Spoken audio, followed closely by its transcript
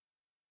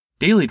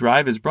Daily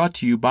Drive is brought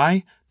to you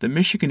by the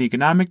Michigan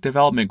Economic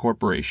Development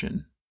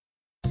Corporation.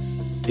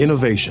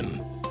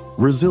 Innovation,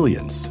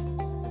 resilience,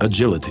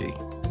 agility.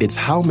 It's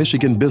how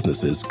Michigan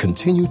businesses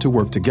continue to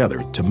work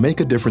together to make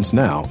a difference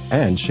now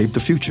and shape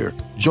the future.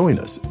 Join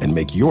us and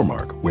make your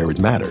mark where it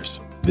matters.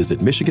 Visit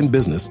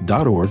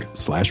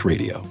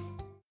michiganbusiness.org/radio.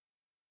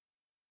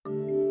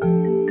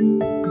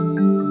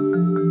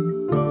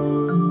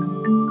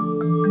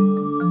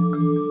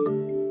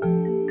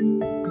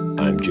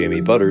 I'm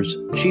Jamie Butters,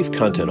 Chief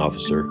Content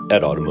Officer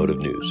at Automotive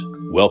News.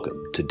 Welcome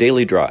to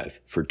Daily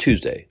Drive for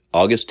Tuesday,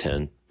 August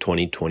 10,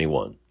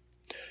 2021.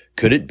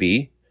 Could it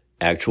be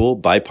actual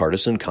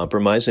bipartisan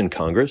compromise in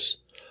Congress?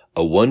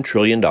 A $1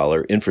 trillion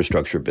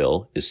infrastructure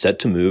bill is set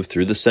to move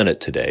through the Senate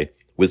today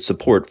with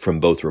support from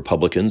both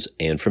Republicans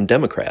and from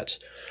Democrats.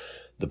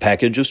 The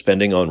package of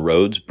spending on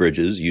roads,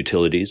 bridges,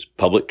 utilities,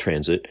 public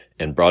transit,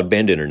 and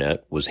broadband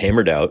internet was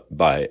hammered out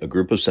by a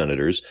group of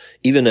senators,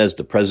 even as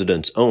the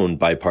president's own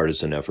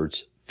bipartisan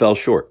efforts fell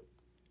short.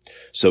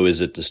 So is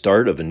it the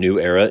start of a new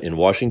era in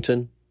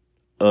Washington?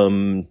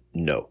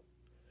 No.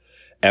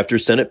 After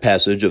Senate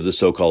passage of the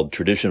so-called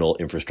traditional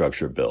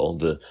infrastructure bill,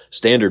 the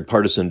standard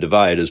partisan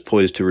divide is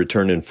poised to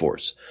return in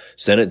force.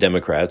 Senate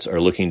Democrats are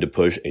looking to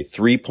push a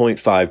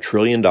 $3.5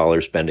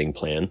 trillion spending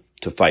plan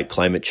to fight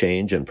climate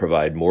change and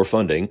provide more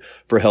funding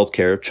for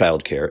healthcare,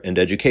 childcare, and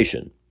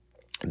education.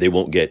 They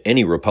won't get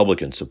any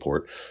Republican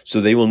support,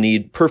 so they will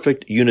need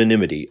perfect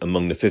unanimity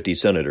among the 50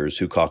 senators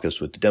who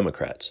caucus with the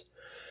Democrats.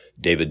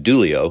 David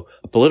Dulio,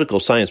 a political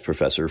science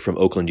professor from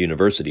Oakland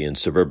University in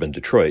suburban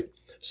Detroit,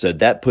 said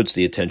that puts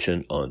the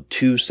attention on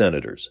two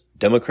senators,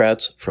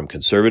 Democrats from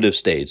conservative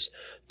states,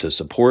 to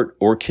support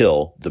or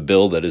kill the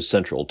bill that is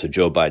central to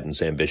Joe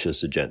Biden's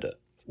ambitious agenda.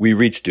 We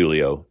reached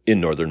Dulio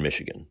in northern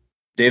Michigan.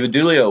 David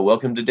Dulio,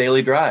 welcome to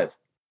Daily Drive.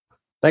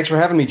 Thanks for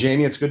having me,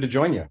 Jamie. It's good to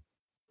join you.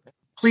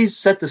 Please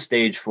set the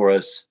stage for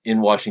us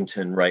in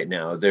Washington right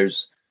now.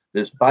 There's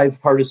this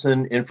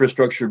bipartisan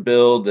infrastructure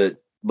bill that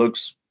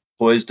looks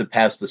poised to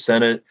pass the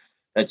Senate.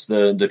 That's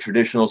the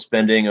traditional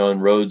spending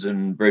on roads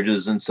and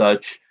bridges and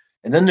such.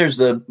 And then there's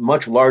the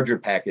much larger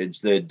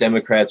package that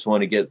Democrats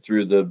want to get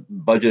through the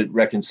budget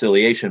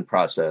reconciliation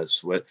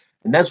process.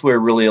 And that's where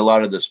really a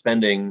lot of the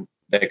spending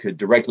that could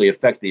directly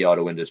affect the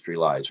auto industry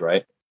lies,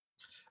 right?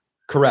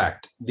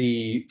 Correct.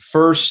 The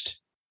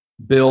first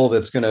bill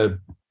that's going to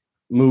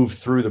move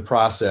through the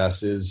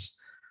process is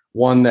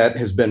one that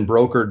has been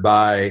brokered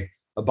by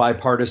a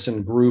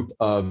bipartisan group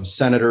of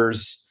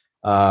senators,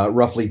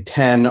 roughly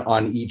 10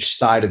 on each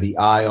side of the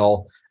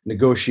aisle,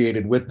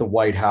 negotiated with the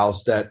White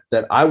House that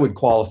I would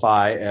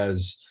qualify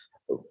as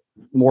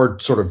more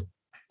sort of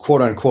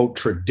quote unquote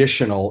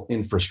traditional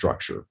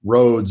infrastructure,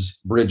 roads,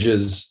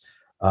 bridges,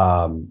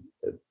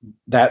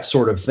 that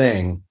sort of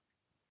thing.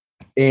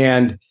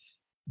 And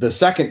the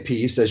second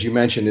piece, as you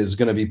mentioned, is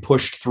going to be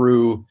pushed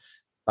through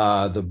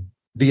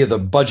via the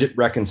budget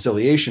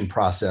reconciliation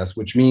process,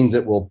 which means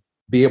it will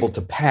be able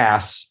to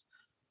pass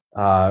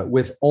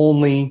with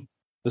only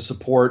the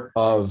support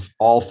of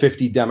all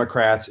 50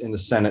 Democrats in the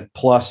Senate,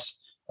 plus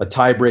a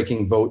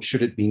tie-breaking vote,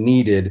 should it be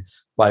needed,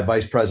 by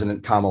Vice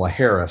President Kamala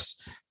Harris.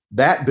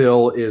 That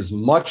bill is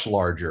much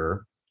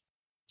larger,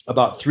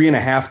 about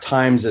 3.5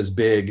 times as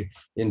big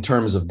in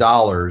terms of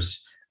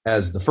dollars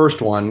as the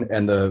first one,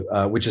 and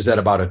which is at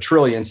about $1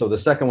 trillion. So the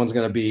second one's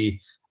going to be,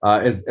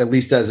 at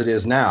least as it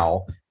is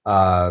now,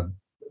 about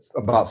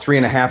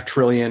 $3.5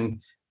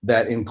 trillion.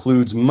 That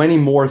includes many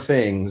more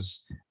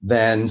things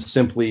than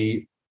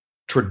simply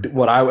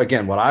what I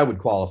would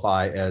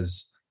qualify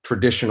as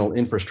traditional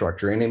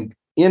infrastructure. And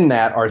in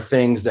that are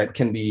things that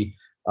can be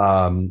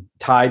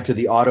tied to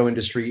the auto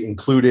industry,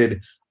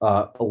 included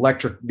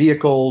electric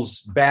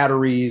vehicles,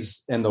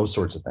 batteries, and those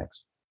sorts of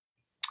things.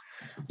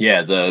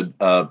 Yeah,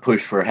 the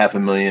push for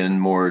 500,000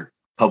 more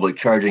public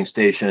charging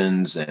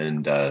stations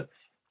and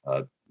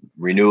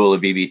renewal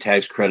of EV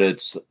tax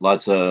credits,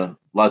 lots of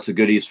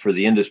goodies for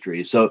the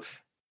industry. So,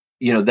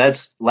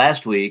 that's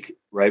last week,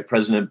 right?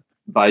 President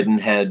Biden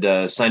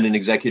had signed an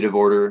executive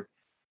order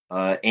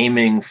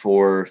aiming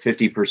for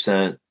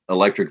 50%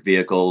 electric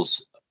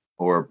vehicles,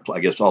 or I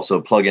guess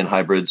also plug-in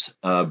hybrids,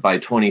 by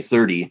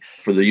 2030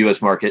 for the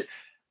U.S. market.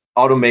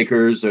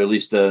 Automakers, or at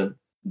least the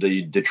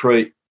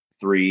Detroit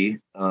three,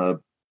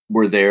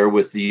 were there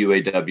with the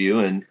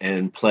UAW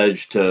and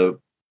pledged to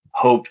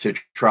hope to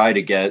try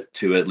to get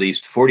to at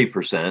least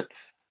 40%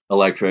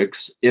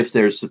 electrics if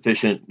there's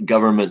sufficient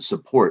government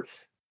support.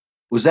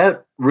 Was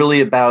that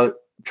really about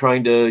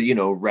trying to,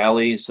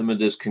 rally some of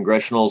this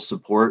congressional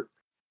support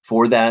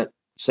for that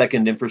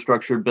second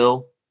infrastructure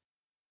bill?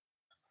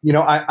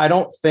 I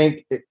don't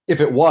think,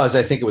 if it was,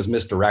 I think it was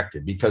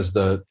misdirected, because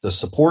the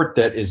support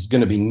that is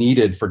going to be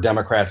needed for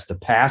Democrats to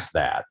pass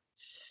that,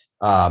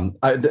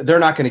 they're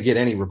not going to get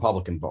any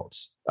Republican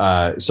votes.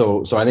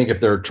 So I think if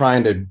they're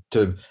trying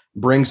to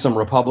bring some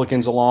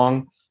Republicans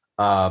along,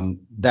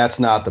 that's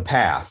not the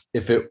path.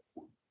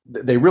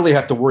 They really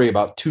have to worry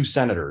about two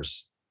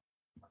senators,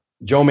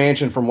 Joe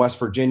Manchin from West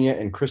Virginia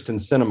and Kristen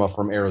Sinema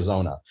from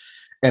Arizona.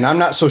 And I'm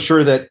not so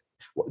sure that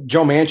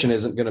Joe Manchin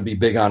isn't going to be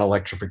big on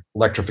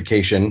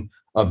electrification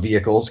of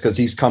vehicles because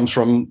he comes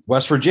from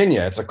West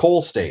Virginia. It's a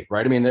coal state,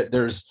 right? I mean,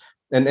 there's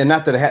and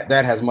not that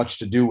that has much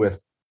to do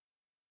with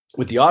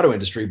the auto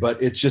industry,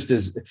 but it's just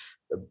as,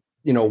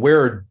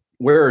 where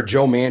are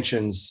Joe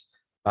Manchin's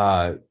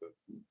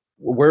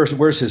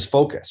where's his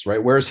focus,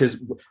 right? Where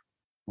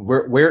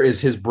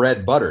is his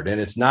bread buttered?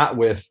 And it's not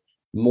with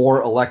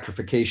more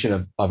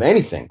electrification of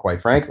anything,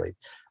 quite frankly.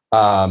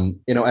 And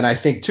I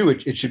think too,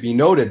 it should be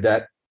noted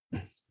that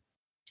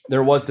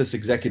there was this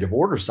executive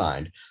order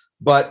signed,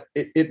 but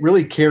it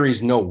really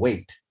carries no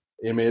weight.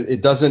 I mean,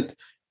 it doesn't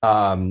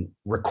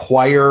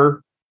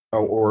require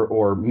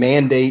or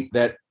mandate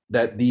that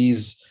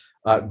these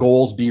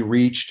goals be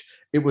reached.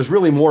 It was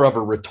really more of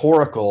a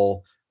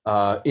rhetorical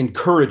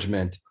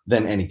encouragement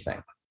than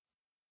anything.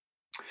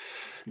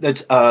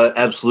 That's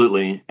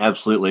absolutely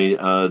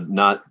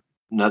not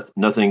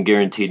nothing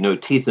guaranteed, no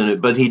teeth in it.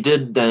 But he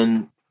did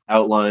then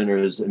outline, or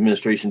his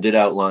administration did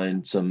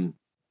outline, some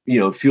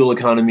fuel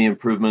economy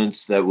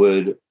improvements that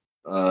would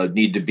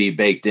need to be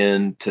baked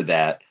into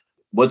that.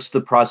 What's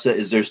the process?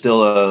 Is there's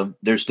still a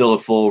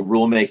full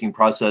rulemaking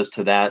process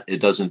to that? It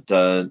doesn't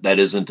that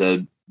isn't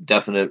a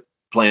definite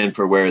plan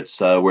for where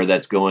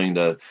that's going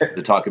to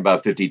talk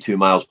about 52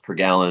 miles per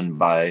gallon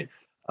by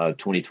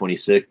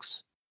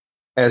 2026.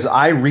 As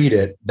I read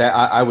it, that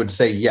I would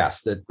say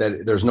yes, that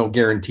there's no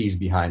guarantees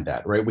behind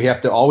that, right? We have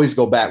to always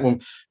go back to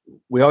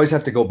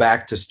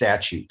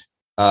statute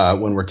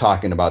when we're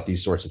talking about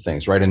these sorts of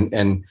things, right?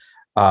 And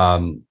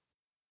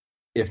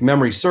if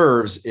memory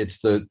serves, it's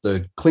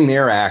the Clean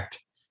Air Act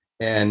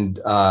and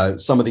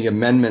some of the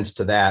amendments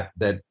to that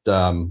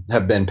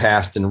have been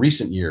passed in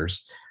recent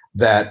years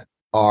that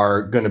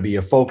are going to be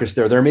a focus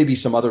there. There may be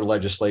some other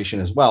legislation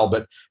as well,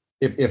 but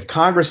if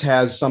Congress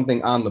has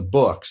something on the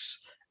books,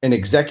 an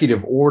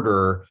executive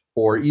order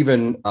or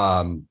even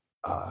other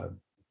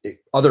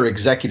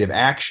executive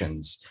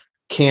actions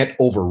can't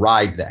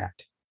override that.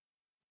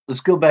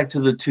 Let's go back to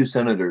the two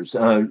senators.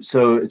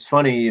 So it's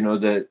funny,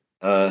 that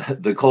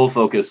the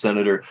coal-focused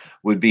senator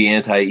would be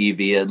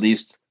anti-EV, at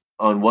least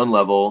on one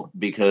level,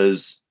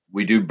 because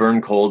we do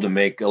burn coal to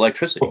make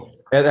electricity.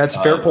 That's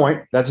a fair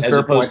point. That's a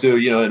fair point. As opposed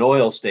to, an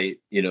oil state,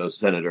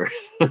 senator.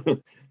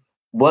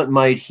 What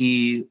might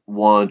he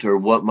want, or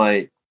what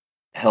might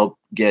help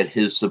get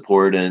his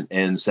support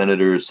and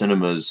Senator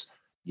Sinema's,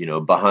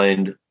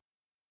 behind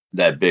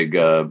that big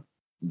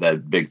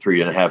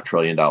 $3.5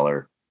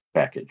 trillion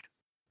package?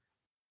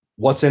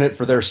 What's in it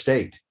for their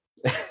state?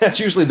 That's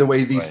usually the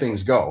way these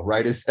things go,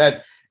 right? Is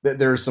that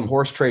there's some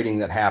horse trading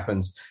that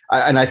happens.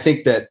 And I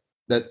think that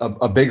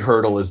a big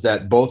hurdle is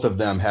that both of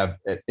them have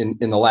in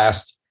the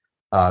last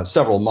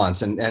several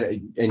months,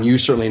 and you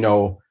certainly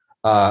know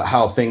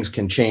how things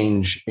can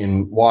change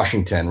in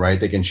Washington, right?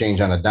 They can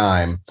change on a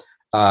dime.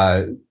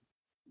 And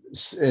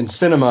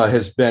Sinema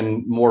has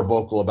been more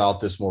vocal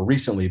about this more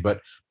recently,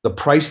 but the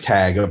price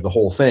tag of the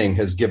whole thing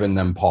has given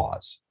them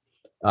pause.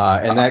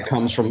 And that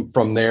comes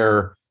from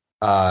their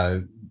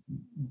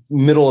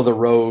middle of the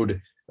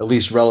road, at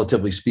least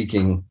relatively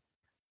speaking,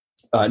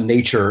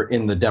 nature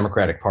in the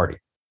Democratic Party.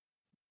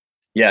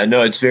 Yeah,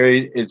 no, it's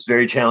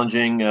very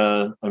challenging,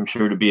 I'm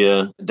sure, to be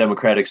a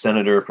Democratic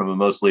senator from a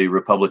mostly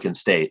Republican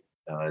state.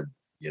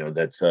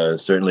 That's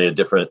certainly a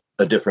different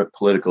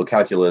political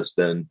calculus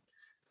than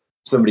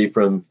somebody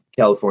from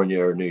California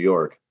or New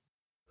York.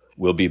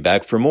 We'll be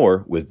back for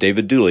more with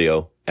David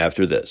Dulio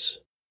after this.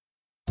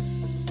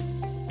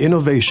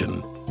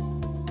 Innovation,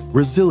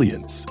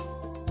 resilience,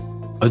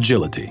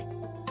 agility.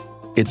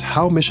 It's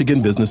how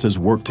Michigan businesses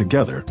work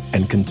together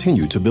and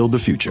continue to build the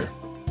future.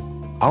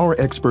 Our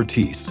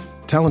expertise,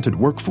 talented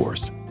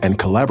workforce, and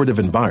collaborative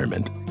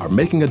environment are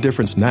making a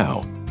difference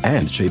now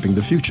and shaping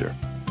the future.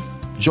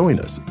 Join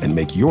us and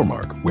make your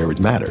mark where it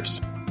matters.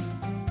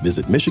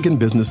 Visit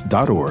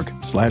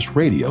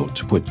michiganbusiness.org/radio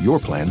to put your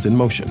plans in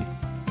motion.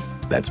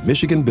 That's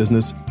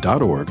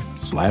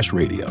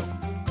michiganbusiness.org/radio.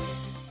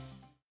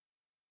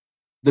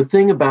 The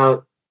thing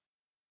about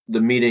the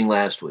meeting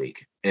last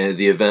week and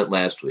the event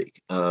last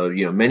week,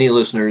 many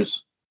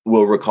listeners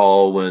will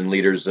recall when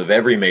leaders of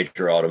every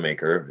major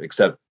automaker,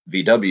 except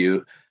VW,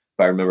 if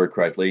I remember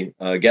correctly,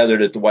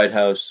 gathered at the White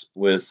House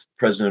with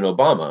President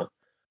Obama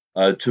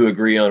to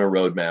agree on a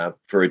roadmap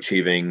for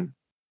achieving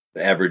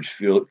the average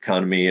fuel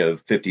economy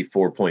of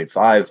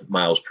 54.5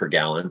 miles per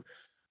gallon.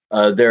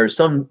 There are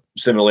some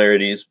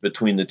similarities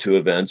between the two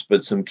events,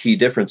 but some key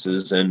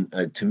differences. And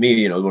to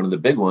me, one of the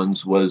big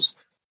ones was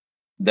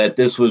that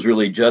this was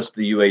really just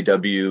the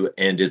UAW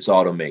and its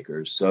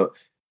automakers. So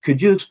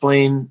could you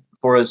explain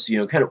for us,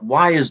 kind of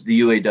why is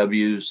the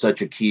UAW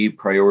such a key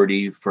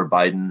priority for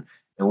Biden,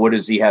 and what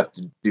does he have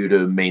to do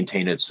to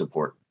maintain its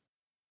support?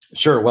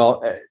 Sure.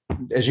 Well,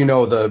 as you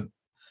know, the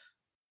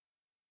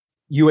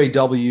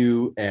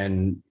UAW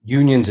and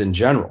unions in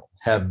general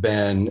have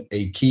been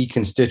a key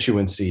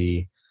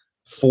constituency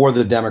for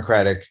the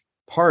Democratic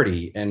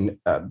Party and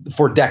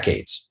for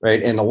decades,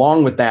 right? And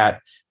along with that,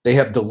 they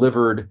have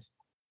delivered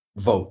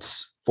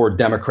votes for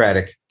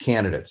Democratic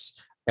candidates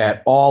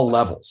at all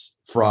levels,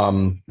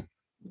 from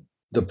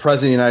the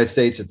president of the United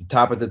States at the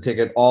top of the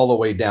ticket all the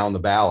way down the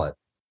ballot.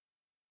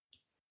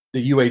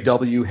 The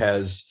UAW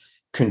has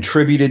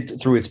contributed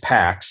through its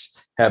PACs,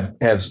 have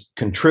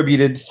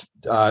contributed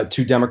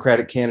to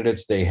Democratic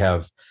candidates. They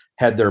have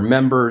had their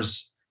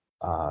members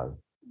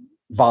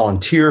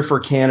volunteer for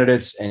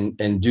candidates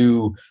and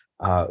do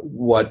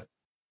what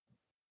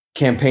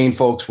campaign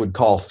folks would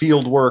call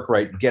field work,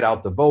 right? Get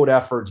out the vote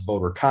efforts,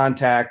 voter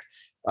contact,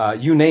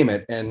 you name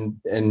it. And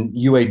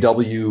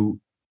UAW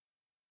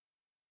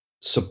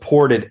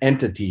supported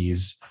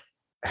entities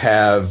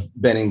have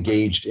been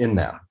engaged in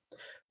them.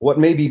 What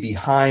may be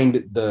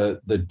behind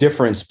the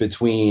difference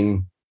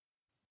between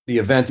the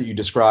event that you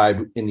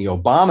described in the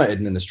Obama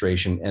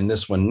administration and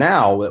this one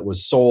now that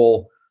was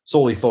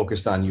solely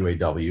focused on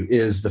UAW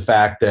is the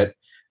fact that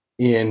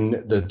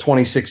in the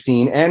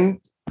 2016 and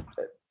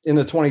in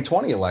the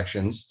 2020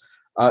 elections,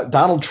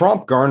 Donald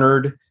Trump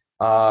garnered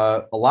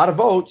a lot of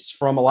votes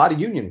from a lot of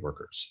union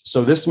workers.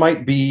 So this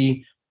might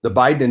be the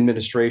Biden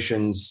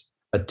administration's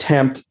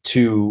attempt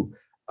to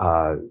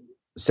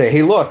say,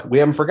 hey, look, we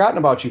haven't forgotten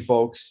about you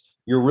folks.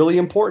 You're really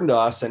important to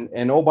us.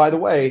 And oh, by the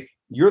way,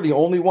 you're the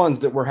only ones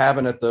that we're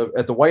having at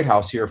the White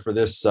House here for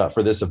this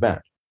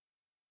event.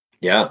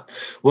 Yeah,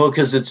 well,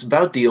 because it's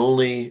about the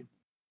only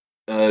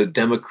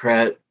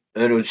Democrat.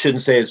 I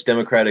shouldn't say it's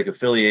Democratic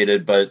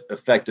affiliated, but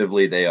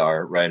effectively they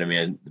are, right? I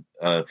mean,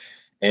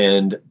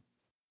 and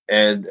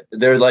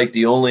they're like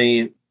the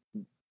only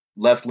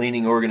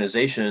left-leaning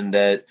organization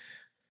that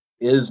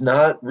is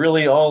not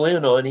really all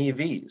in on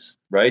EVs,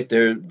 right?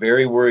 They're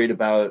very worried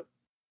about,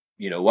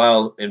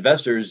 while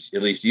investors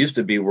at least used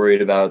to be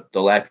worried about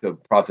the lack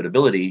of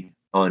profitability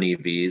on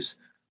EVs,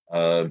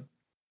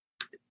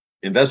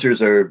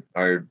 investors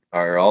are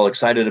all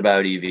excited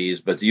about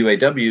EVs, but the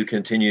UAW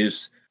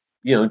continues,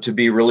 to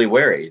be really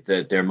wary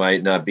that there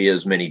might not be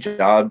as many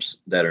jobs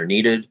that are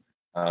needed,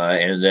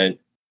 and that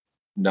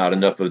not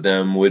enough of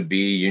them would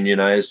be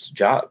unionized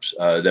jobs.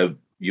 The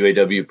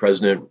UAW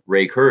president,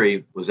 Ray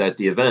Curry, was at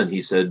the event.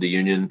 He said the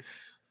union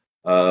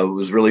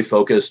was really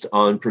focused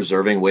on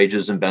preserving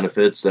wages and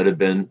benefits that have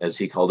been, as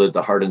he called it,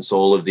 the heart and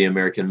soul of the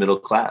American middle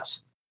class.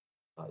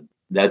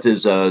 That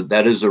is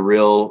a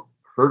real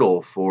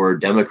hurdle for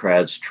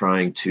Democrats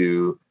trying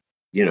to,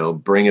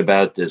 bring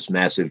about this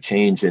massive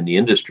change in the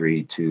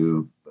industry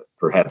to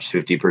perhaps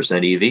 50%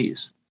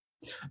 EVs.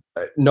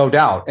 No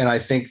doubt. And I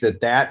think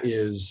that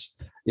is,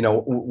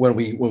 when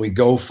we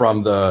go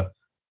from the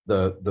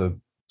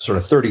sort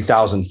of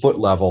 30,000 foot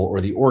level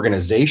or the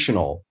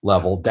organizational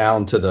level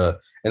down to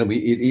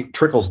it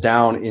trickles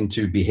down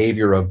into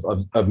behavior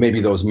of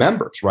maybe those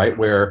members, right?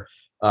 Where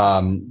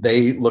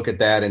they look at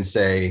that and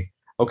say,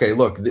 okay,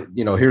 look,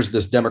 here's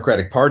this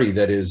Democratic Party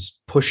that is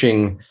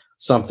pushing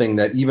something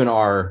that even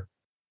our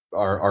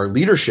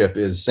leadership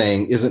is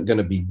saying isn't going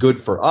to be good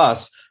for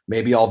us.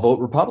 Maybe I'll vote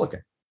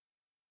Republican.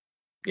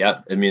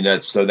 Yeah, I mean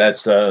that's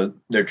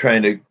they're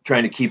trying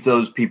to keep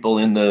those people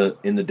in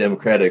the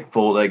Democratic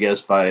fold, I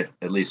guess, by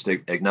at least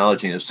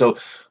acknowledging it. So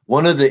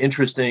one of the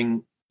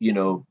interesting,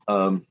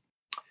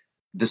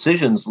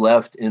 decisions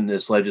left in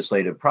this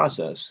legislative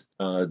process,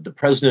 the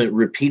president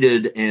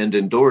repeated and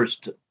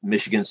endorsed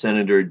Michigan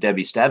Senator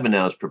Debbie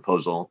Stabenow's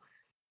proposal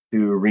to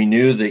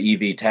renew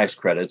the EV tax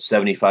credit,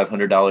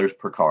 $7,500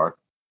 per car,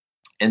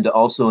 and to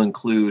also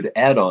include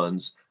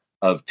add-ons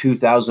of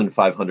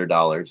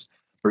 $2,500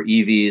 for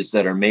EVs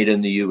that are made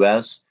in the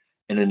U.S.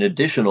 and an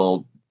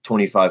additional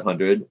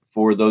 $2,500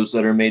 for those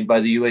that are made by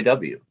the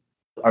UAW.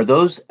 Are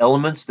those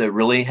elements that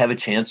really have a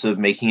chance of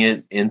making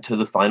it into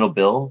the final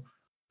bill?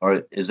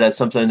 Or is that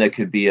something that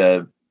could be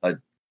a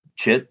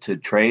chit to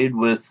trade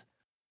with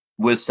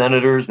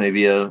senators,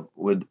 maybe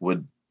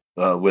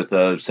with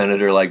a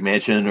senator like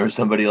Manchin or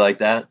somebody like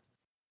that?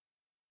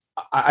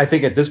 I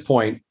think at this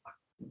point,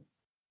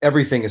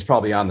 everything is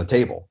probably on the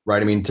table,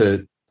 right? I mean,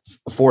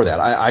 for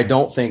that, I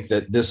don't think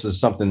that this is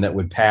something that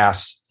would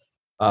pass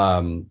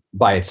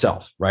by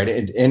itself, right?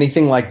 And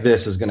anything like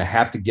this is going to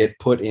have to get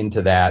put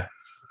into that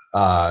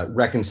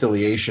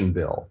reconciliation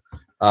bill,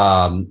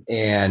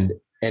 and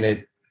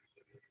it.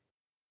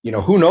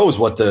 Who knows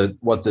what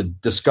the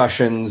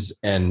discussions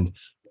and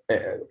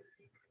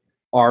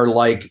are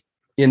like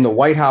in the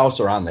White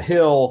House or on the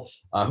Hill.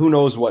 Who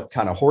knows what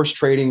kind of horse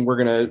trading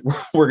we're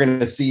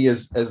gonna see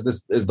as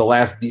the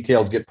last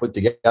details get put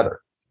together.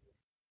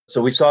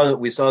 So we saw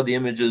the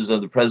images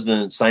of the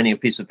president signing a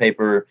piece of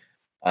paper.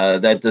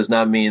 That does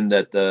not mean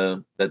that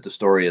the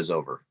story is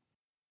over.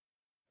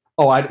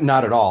 Oh,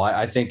 not at all.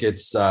 I think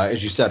it's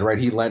as you said, right.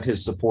 He lent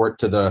his support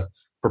to the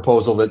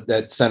proposal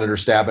that Senator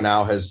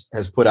Stabenow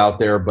has put out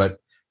there, but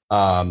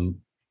and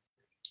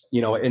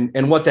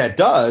what that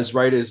does,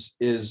 right,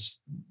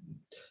 is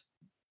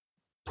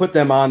put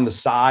them on the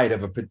side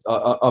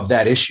of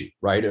that issue,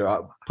 right?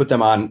 Put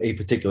them on a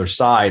particular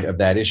side of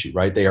that issue,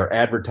 right? They are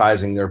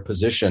advertising their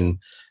position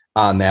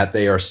on that.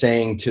 They are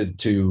saying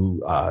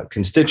to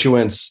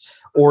constituents,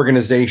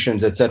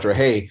 organizations, et cetera,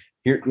 hey,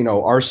 here,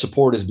 our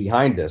support is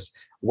behind this.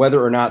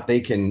 Whether or not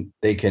they can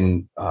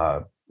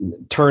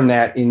turn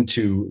that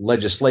into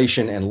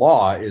legislation and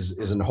law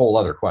is a whole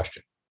other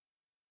question.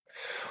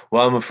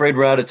 Well, I'm afraid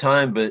we're out of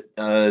time, but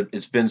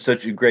it's been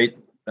such a great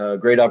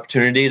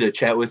opportunity to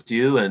chat with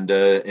you and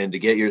to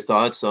get your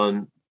thoughts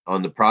on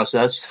the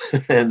process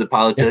and the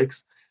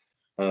politics.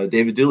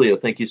 David Dulio,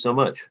 thank you so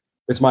much.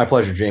 It's my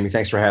pleasure, Jamie.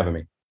 Thanks for having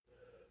me.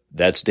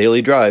 That's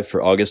Daily Drive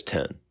for August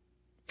 10.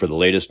 For the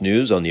latest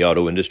news on the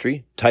auto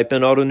industry, type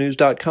in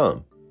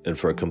autonews.com. And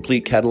for a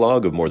complete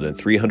catalog of more than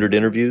 300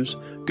 interviews,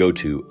 go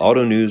to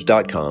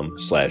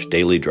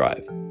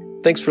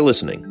autonews.com/dailydrive. Thanks for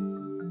listening.